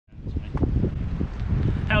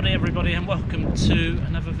Howdy everybody and welcome to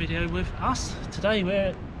another video with us. Today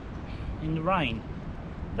we're in the rain.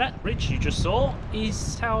 That bridge you just saw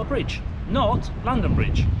is Tower Bridge, not London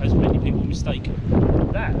Bridge, as many people mistake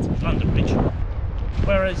that London Bridge.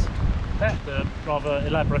 Whereas that rather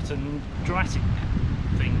elaborate and dramatic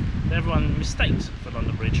thing everyone mistakes for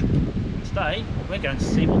London Bridge. Today we're going to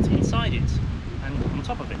see what's inside it and on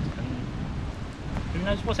top of it and who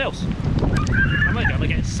knows what else. And we're going to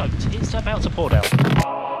get soaked. It's about to pour down.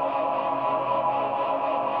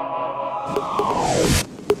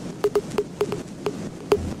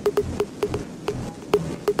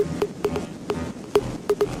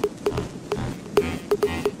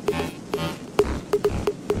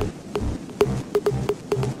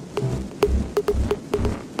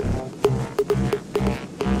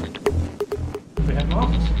 We have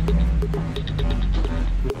marks.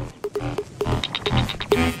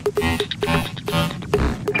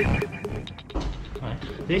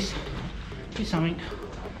 This is something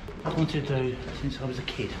I've wanted to do since I was a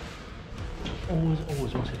kid.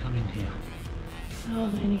 Always wanted to come in here. Oh,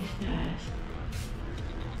 many stairs.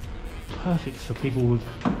 Perfect for people with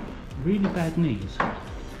really bad knees.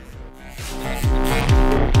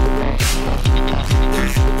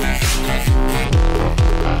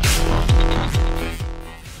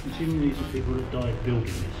 Assuming these are people that died building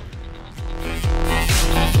this.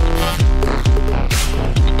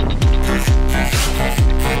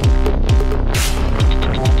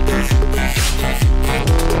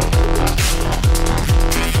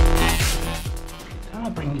 Can I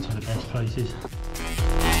bring you to the best places?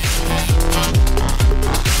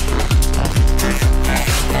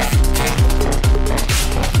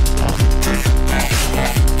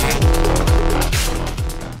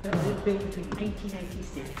 It was built between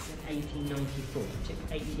 1886 and 1894. It took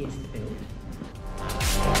 8 years to build.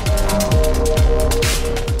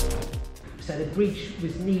 So the bridge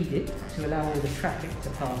was needed to allow all the traffic to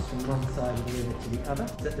pass from one side of the river to the other.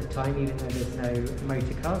 At the time, even though there's no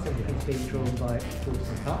motor cars, everything's being drawn by horse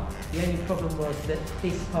and cart. The only problem was that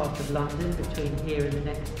this part of London, between here and the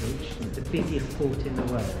next bridge, was the busiest port in the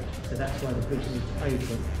world. So that's why the bridge needs to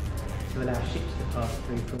open to allow ships to pass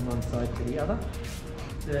through from one side to the other.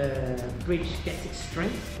 The bridge gets its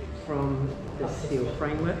strength from the steel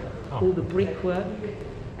framework. All the brickwork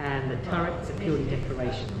and the turrets are purely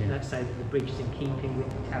decoration. That's so that the bridge is in keeping with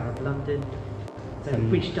the Tower of London. So the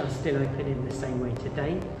bridge does still open in the same way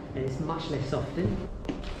today, and it's much less often.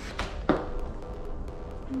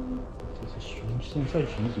 It's a strange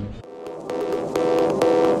sensation, isn't it?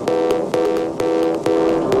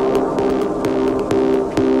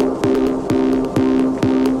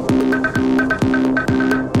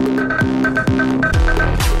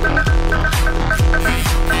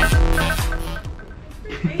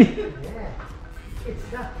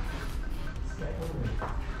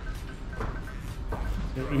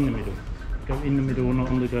 Go in the middle. Go in the middle, not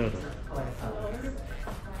on the girder.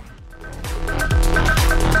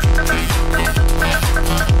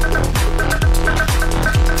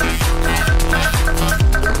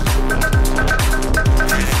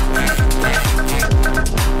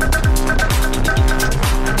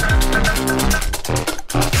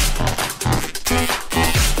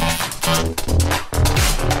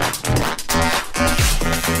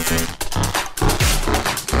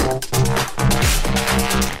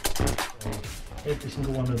 Every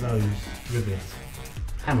single one of those rivets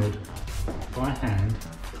hammered by hand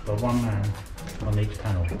by one man on each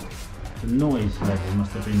panel. The noise level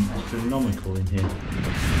must have been astronomical in here.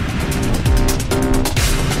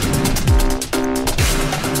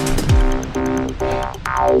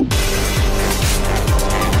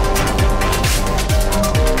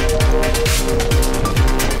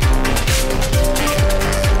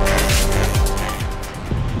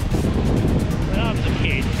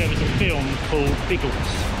 There was a film called Biggles,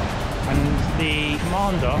 and the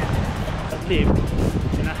commander that lived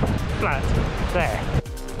in a flat there.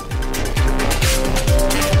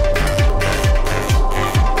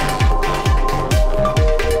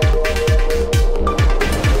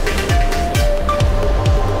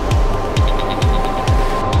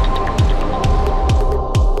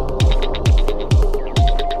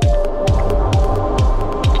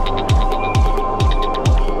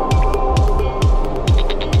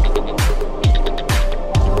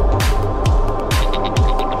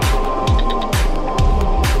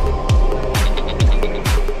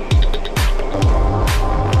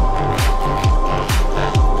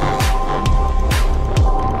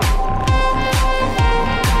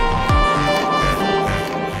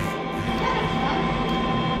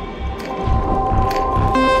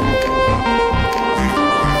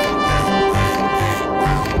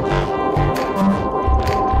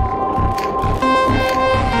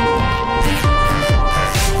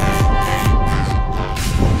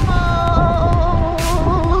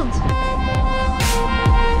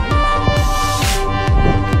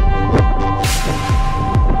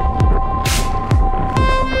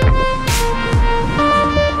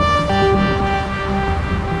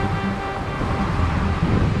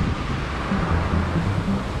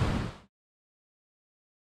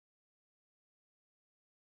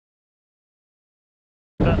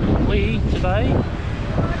 we today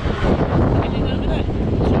heading over there to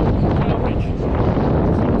Tower Bridge.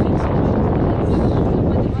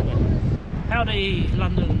 Howdy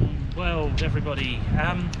London world everybody.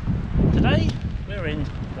 Today we're in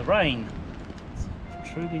the rain. It's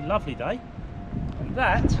a truly lovely day. And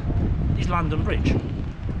that is London Bridge,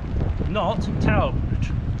 not Tower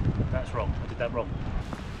Bridge. That's wrong, I did that wrong.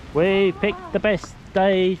 We picked the best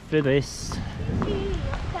day for this.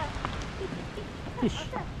 Fish.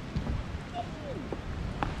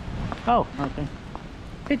 Oh, okay.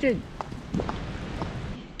 Pigeon.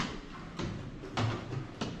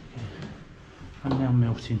 I'm now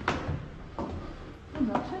melting. You're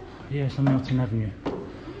melting? Yes, I'm melting Avenue.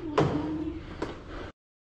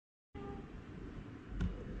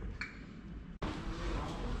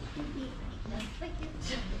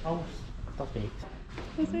 Oh, stop it.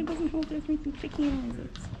 So it doesn't hold those making tricky noises.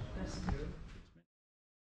 That's good.